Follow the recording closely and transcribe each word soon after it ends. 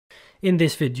In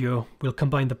this video, we'll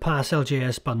combine the Parcel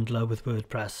JS bundler with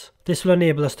WordPress. This will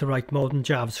enable us to write modern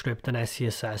JavaScript and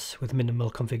CSS with minimal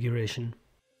configuration.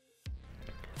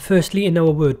 Firstly, in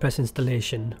our WordPress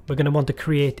installation, we're going to want to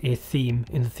create a theme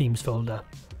in the themes folder.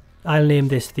 I'll name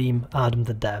this theme Adam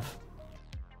the Dev.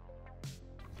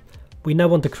 We now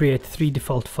want to create 3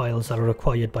 default files that are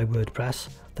required by WordPress.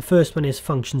 The first one is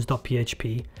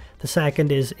functions.php, the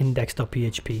second is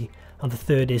index.php, and the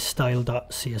third is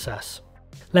style.css.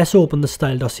 Let's open the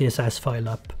style.css file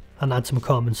up and add some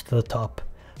comments to the top.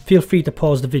 Feel free to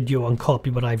pause the video and copy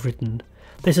what I've written.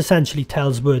 This essentially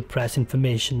tells WordPress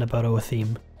information about our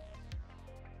theme.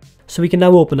 So we can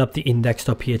now open up the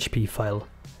index.php file.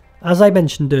 As I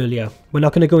mentioned earlier, we're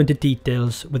not going to go into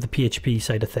details with the PHP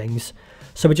side of things,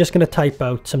 so we're just going to type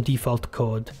out some default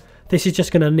code. This is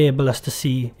just going to enable us to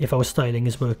see if our styling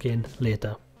is working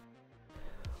later.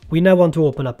 We now want to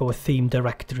open up our theme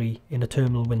directory in a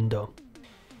terminal window.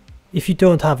 If you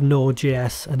don't have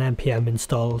Node.js and npm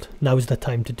installed, now is the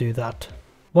time to do that.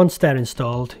 Once they're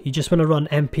installed, you just want to run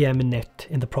npm init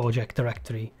in the project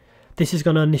directory. This is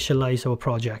going to initialize our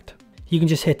project. You can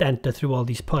just hit enter through all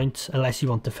these points unless you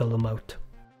want to fill them out.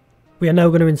 We are now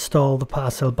going to install the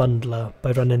Parcel bundler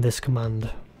by running this command.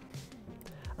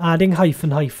 Adding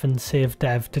 --save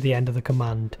dev to the end of the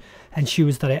command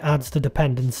ensures that it adds the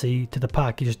dependency to the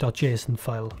package.json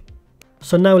file.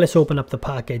 So now let's open up the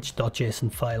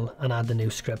package.json file and add a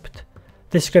new script.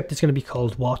 This script is going to be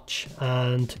called watch,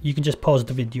 and you can just pause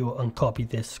the video and copy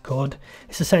this code.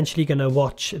 It's essentially going to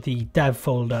watch the dev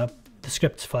folder, the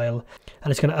scripts file,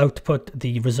 and it's going to output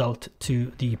the result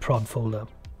to the prod folder.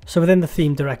 So within the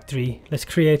theme directory, let's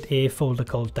create a folder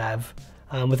called dev,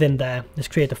 and within there, let's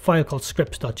create a file called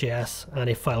scripts.js and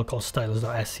a file called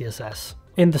styles.scss.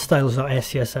 In the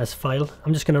styles.scss file,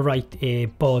 I'm just going to write a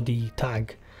body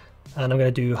tag. And I'm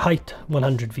going to do height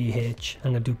 100 VH,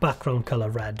 I'm going to do background color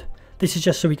red. This is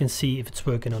just so we can see if it's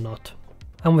working or not.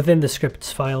 And within the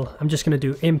scripts file, I'm just going to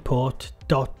do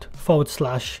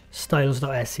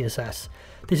import./styles.scss.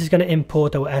 This is going to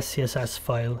import our SCSS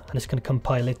file and it's going to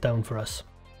compile it down for us.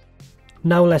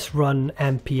 Now let's run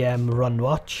npm run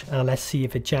watch and let's see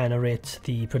if it generates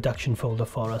the production folder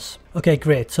for us. Okay,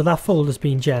 great, so that folder's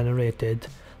been generated.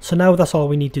 So now that's all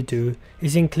we need to do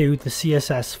is include the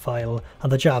CSS file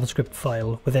and the JavaScript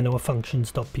file within our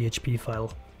functions.php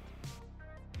file.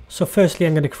 So firstly,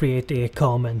 I'm going to create a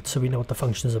comment so we know what the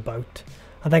function is about.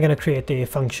 I'm then going to create a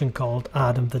function called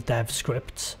Adam the Dev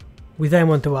scripts. We then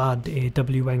want to add a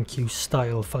WNQ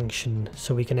style function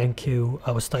so we can enqueue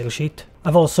our style sheet.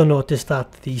 I've also noticed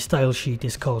that the style sheet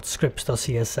is called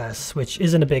scripts.css, which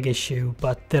isn't a big issue,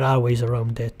 but there are ways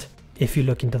around it if you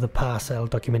look into the Parcel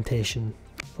documentation.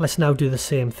 Let's now do the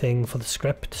same thing for the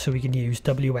script, so we can use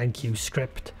WNQ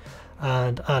script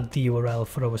and add the URL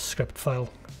for our script file.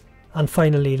 And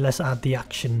finally, let's add the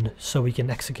action so we can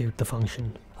execute the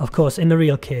function. Of course, in the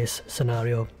real case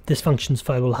scenario, this functions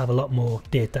file will have a lot more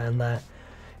data in there.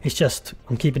 It's just,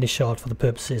 I'm keeping it short for the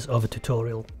purposes of a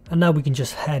tutorial. And now we can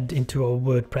just head into our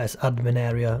WordPress admin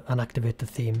area and activate the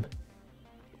theme.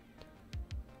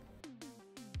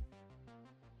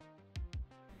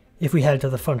 If we head to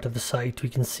the front of the site, we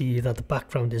can see that the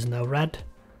background is now red.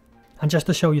 And just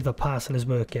to show you the Parcel is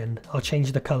working, I'll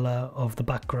change the colour of the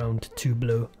background to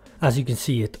blue. As you can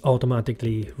see, it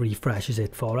automatically refreshes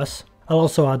it for us. I'll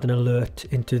also add an alert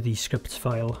into the scripts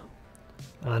file,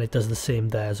 and it does the same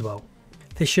there as well.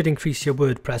 This should increase your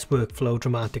WordPress workflow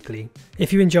dramatically.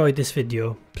 If you enjoyed this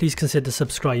video, please consider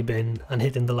subscribing and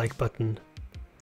hitting the like button.